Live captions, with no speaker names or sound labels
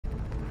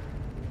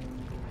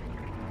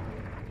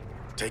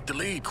Take the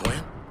lead,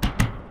 Quinn.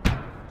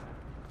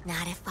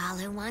 Not if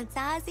Waller wants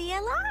Ozzy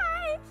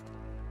alive.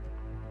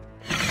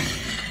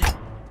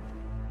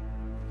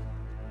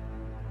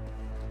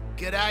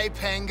 G'day,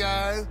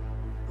 Pengo.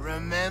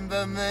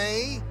 Remember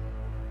me?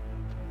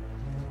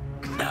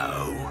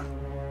 No.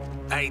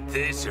 Ain't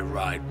this a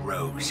right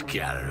rose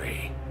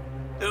gallery?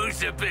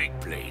 Who's the big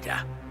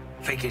bleeder?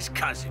 Think his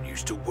cousin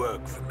used to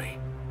work for me.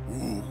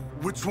 Ooh,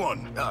 which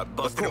one?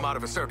 Busted him out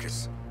of a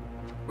circus.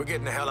 We're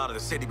getting the hell out of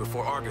the city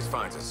before Argus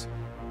finds us.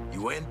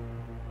 You in?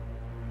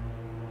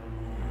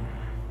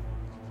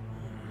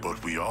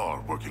 But we are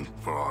working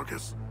for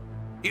Argus.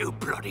 You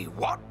bloody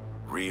what?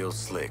 Real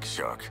slick,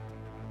 Shark.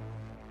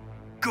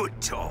 Good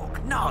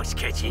talk. Nice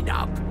catching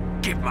up.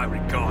 Give my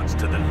regards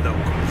to the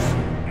locals.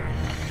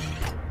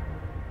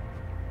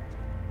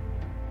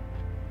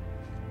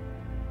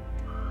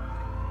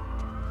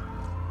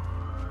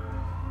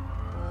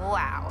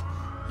 Wow.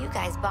 You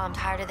guys bombed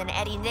harder than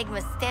Eddie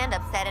Nigma's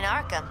stand-up set in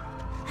Arkham.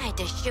 I had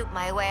to shoot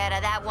my way out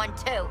of that one,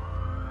 too.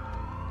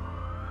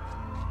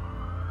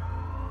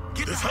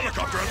 This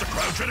helicopter has a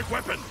cryogenic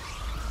weapon.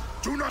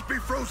 Do not be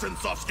frozen,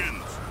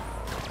 softskins.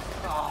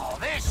 Oh,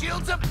 their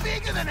shields are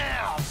bigger than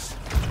ours.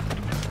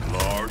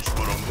 Large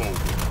but immobile.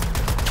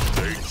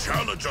 They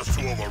challenge us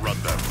to overrun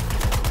them.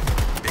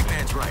 Big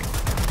man's right.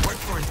 Work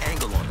for an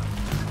angle on them.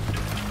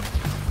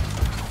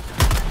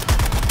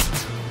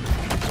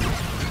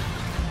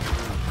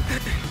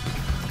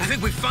 I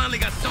think we finally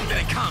got something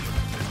in common.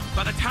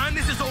 By the time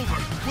this is over,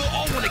 we'll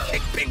all want to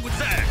kick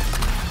Penguin's ass.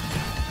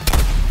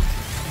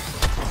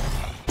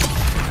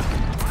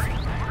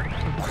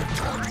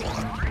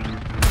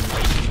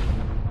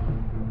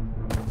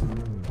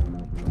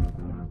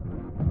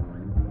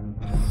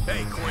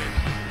 Hey, Quinn.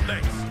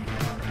 Thanks.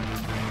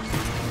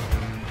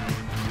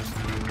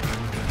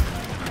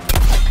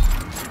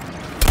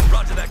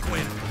 Roger that,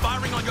 Quinn.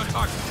 Firing on your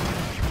target.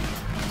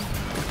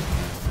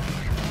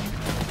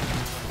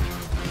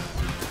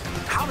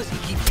 How does he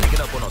keep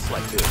sneaking up on us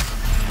like this?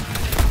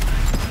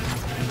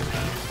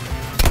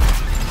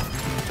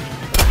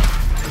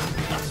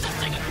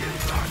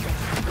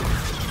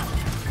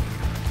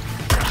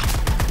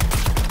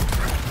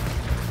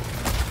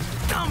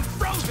 I'm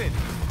frozen!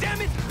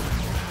 Damn it!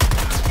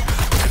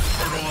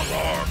 Infernal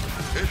alarm.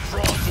 It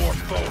draws more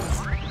foes.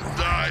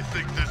 I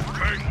think this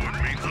penguin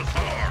means us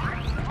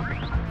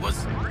harm.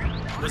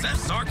 Was that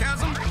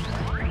sarcasm?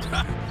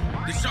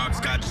 The shark's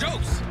got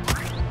jokes.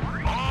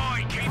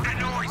 Oi, keep the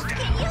noise down.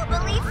 Can you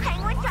believe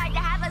Penguin tried to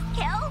have us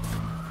killed?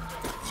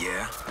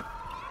 Yeah.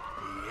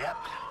 Yep.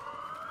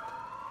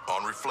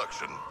 On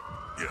reflection,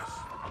 yes.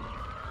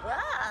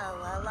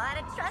 Whoa, a lot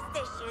of trust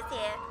issues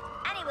here.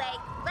 Anyway,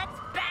 let's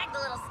bag the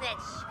little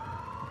snitch.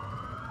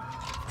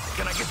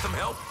 Can I get some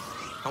help?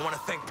 I want to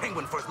thank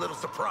Penguin for his little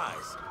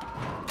surprise.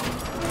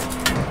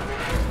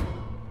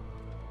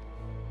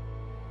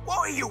 What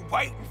are you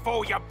waiting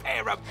for, you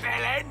pair of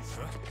bellends?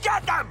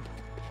 Get them!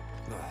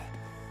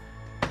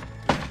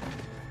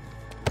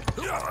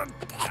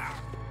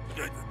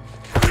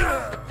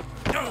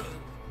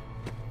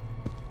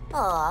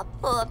 Aw,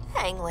 poor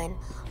Penguin.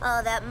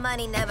 Oh, that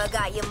money never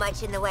got you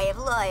much in the way of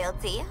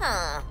loyalty,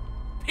 huh?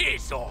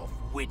 Piss off,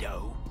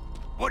 widow.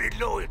 What did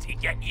loyalty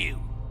get you?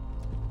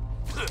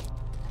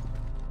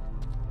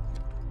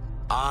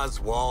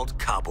 Oswald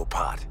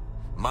Cobblepot.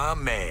 My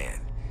man.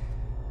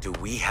 Do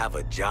we have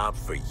a job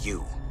for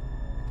you?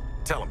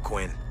 Tell him,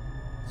 Quinn.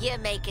 You're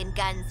making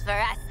guns for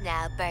us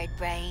now, Bird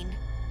Brain.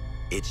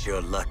 It's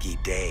your lucky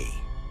day.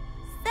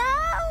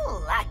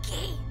 So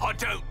lucky. I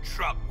don't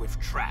truck with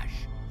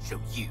trash, so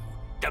you,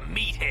 the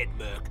meathead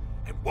merc,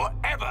 and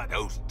whatever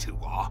those two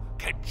are,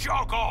 can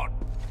jog on.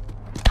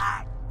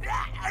 I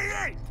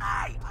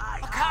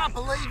can't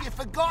believe you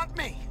forgot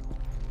me.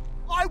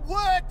 I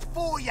worked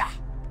for you.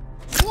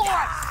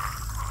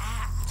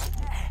 Twice.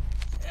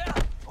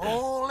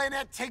 All in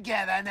it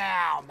together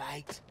now,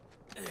 mate.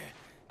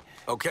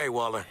 Okay,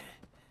 Waller.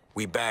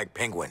 We bagged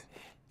Penguin.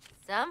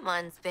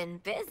 Someone's been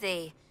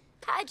busy.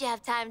 How'd you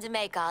have time to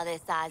make all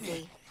this,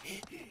 Ozzy?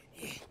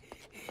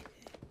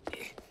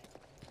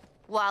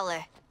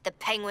 Waller, the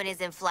Penguin is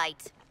in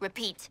flight.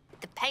 Repeat,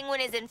 the Penguin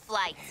is in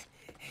flight.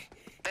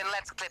 Then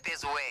let's clip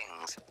his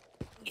wings.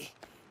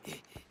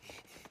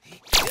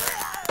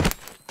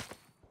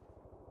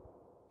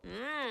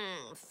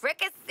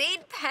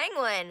 Fricasseed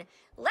Penguin.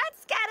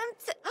 Let's get him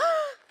to...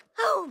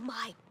 Oh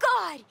my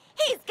God,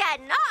 he's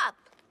getting up.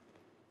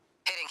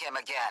 Hitting him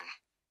again.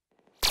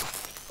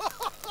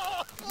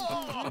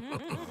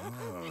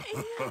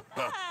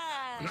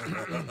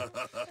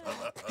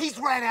 He's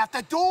ran out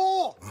the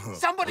door.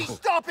 Somebody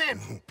stop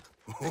him.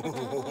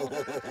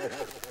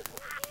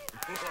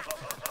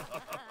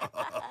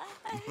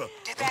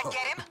 Did that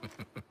get him?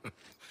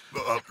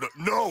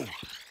 No.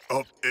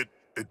 It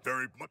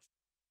very much.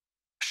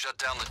 Shut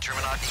down the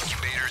Terminot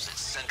incubators at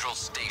Central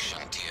Station,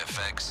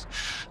 TFX.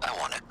 I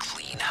want a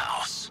clean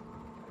house.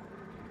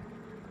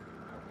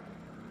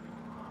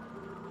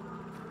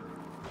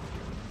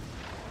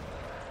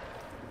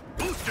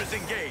 Boosters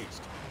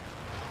engaged.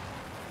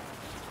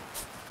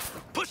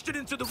 Pushed it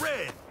into the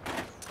red.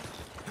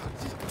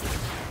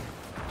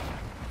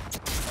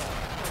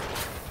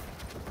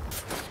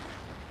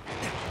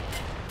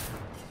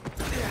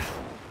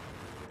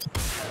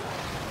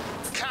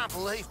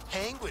 believe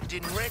Penguin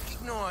didn't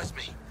recognize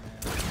me.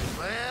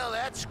 Well,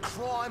 that's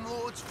crime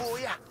lords for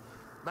you.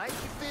 Make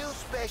you feel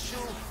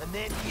special and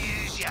then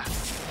use you.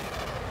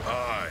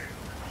 I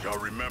shall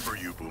remember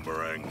you,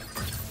 Boomerang.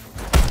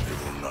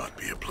 It will not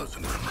be a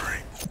pleasant memory.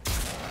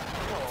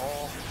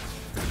 Oh,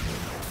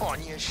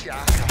 on your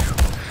Sharko.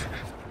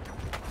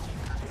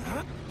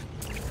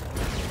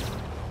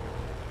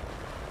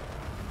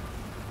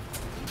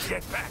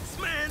 Jetpacks,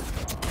 man!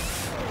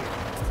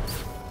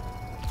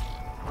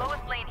 Lois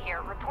Lane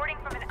here, reporting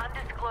from an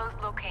undisclosed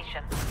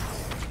location.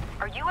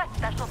 Are U.S.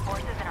 Special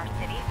Forces in our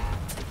city?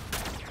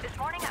 This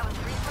morning I was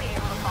briefly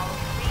able to follow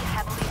 3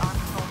 heavily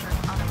armed soldiers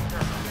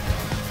unobserved.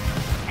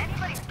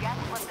 Anybody guess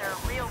what their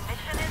real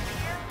mission is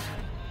here?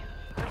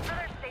 But for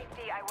their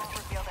safety, I won't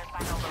reveal their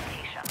final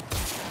location.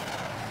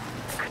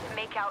 Couldn't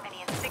make out any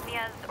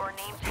insignias or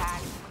name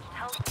tags, which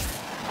tells me...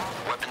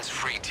 Weapons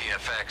free,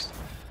 TFX.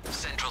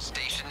 Central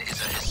Station is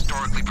a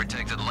historically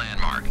protected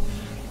landmark,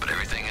 but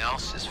everything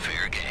else is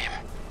fair game.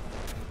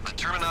 The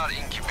Terminati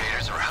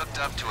incubators are hooked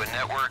up to a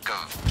network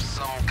of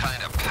some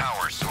kind of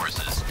power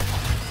sources.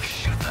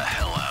 Shoot the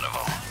hell out of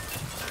them.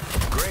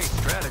 Great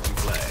strategy,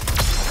 Flag.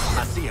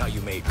 I see how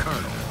you made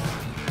Colonel.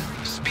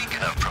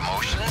 Speaking of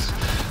promotions,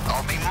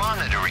 I'll be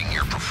monitoring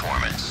your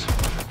performance.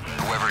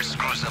 Whoever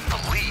screws up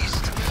the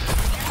least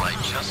might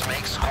just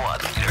make squad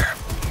leader.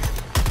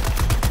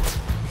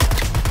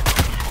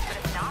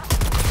 But if not,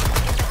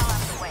 get the hell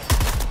out of the way.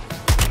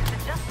 The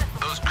Justice...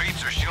 Those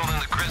creeps are shielding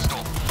the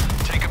crystal.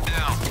 Take them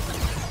down.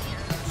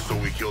 So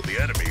we kill the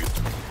enemies,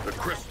 the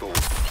crystals,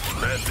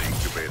 and the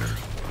incubators.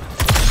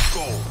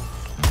 Gold.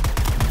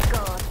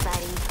 Gold,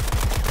 buddy.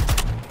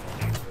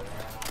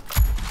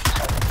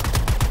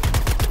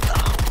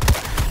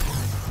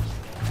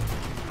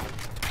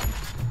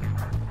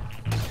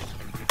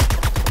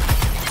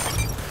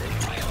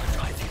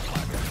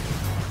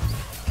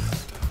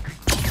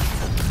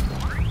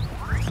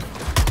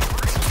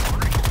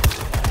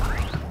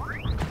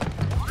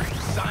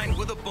 Signed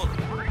with a bullet.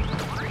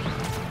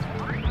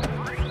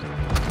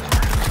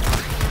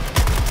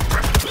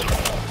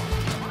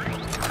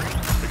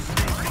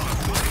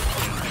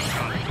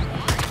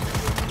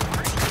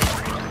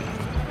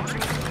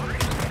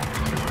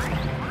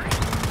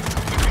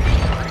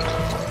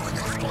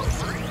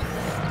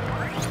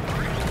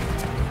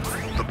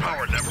 The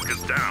power network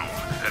is down,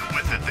 and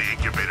with it, the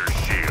incubator's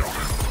shield.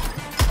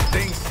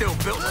 Things still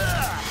built.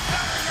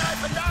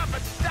 Opened up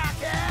and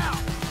stuck out.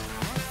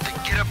 Then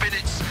get up in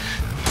its...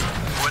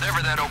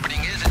 whatever that opening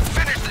is and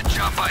finish the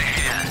job by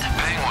hand.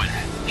 Penguin,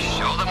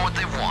 show them what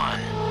they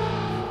want.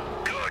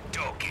 Good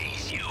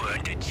doggies, you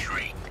earned a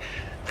treat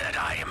that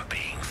I am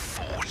being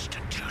forced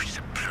to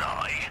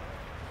supply.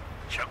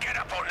 So get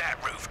up on that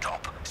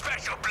rooftop.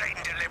 Special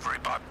blatant delivery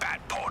by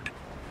Bat Pod.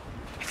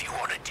 If you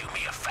want to do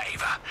me a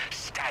favor,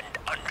 stand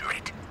under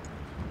it.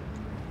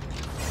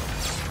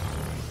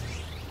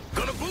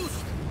 Gonna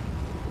boost!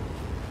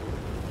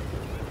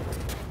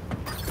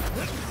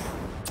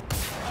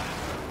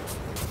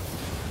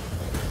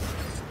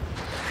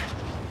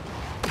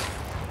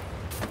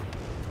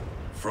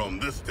 From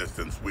this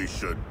distance, we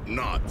should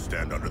not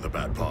stand under the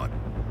bat pod.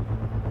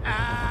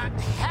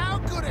 How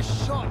good a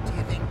shot do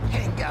you think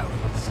Pengo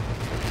is?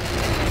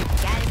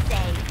 Gotta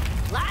say,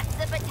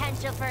 lots of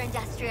potential for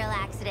industrial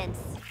accidents.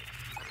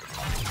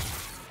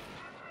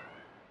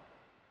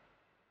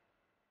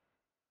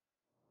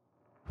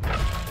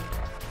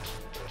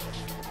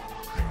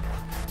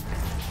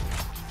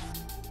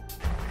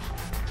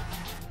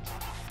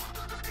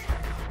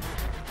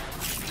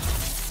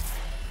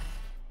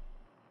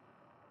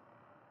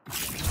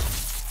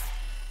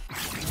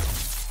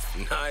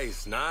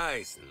 Nice,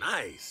 nice,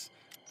 nice.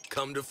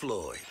 Come to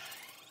Floyd.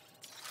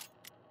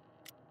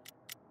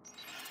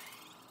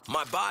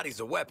 My body's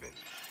a weapon.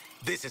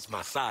 This is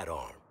my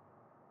sidearm.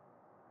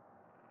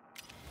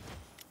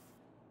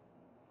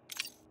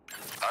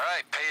 All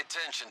right, pay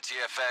attention,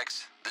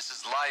 TFX. This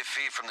is live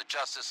feed from the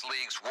Justice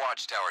League's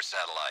Watchtower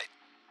satellite.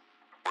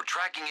 We're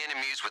tracking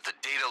enemies with the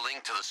data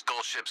linked to the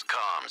Skull Ship's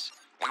comms.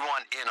 We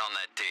want in on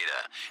that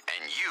data,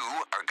 and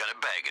you are gonna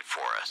bag it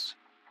for us.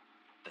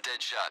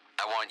 Deadshot,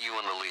 I want you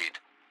in the lead.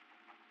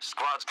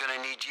 Squad's gonna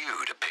need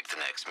you to pick the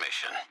next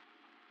mission.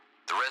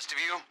 The rest of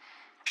you,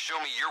 show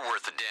me you're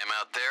worth a damn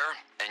out there,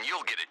 and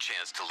you'll get a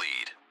chance to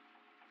lead.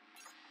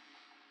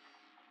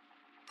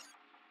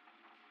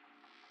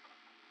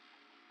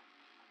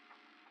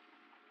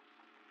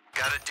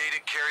 Got a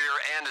data carrier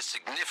and a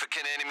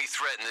significant enemy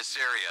threat in this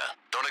area.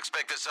 Don't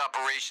expect this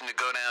operation to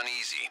go down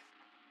easy.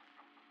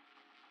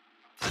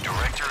 The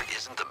Director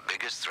isn't the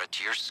biggest threat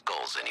to your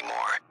skulls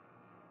anymore.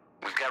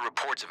 We've got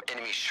reports of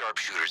enemy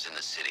sharpshooters in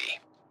the city.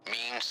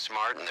 Mean,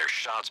 smart, and their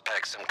shots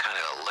pack some kind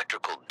of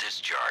electrical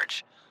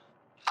discharge.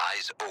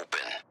 Eyes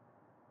open.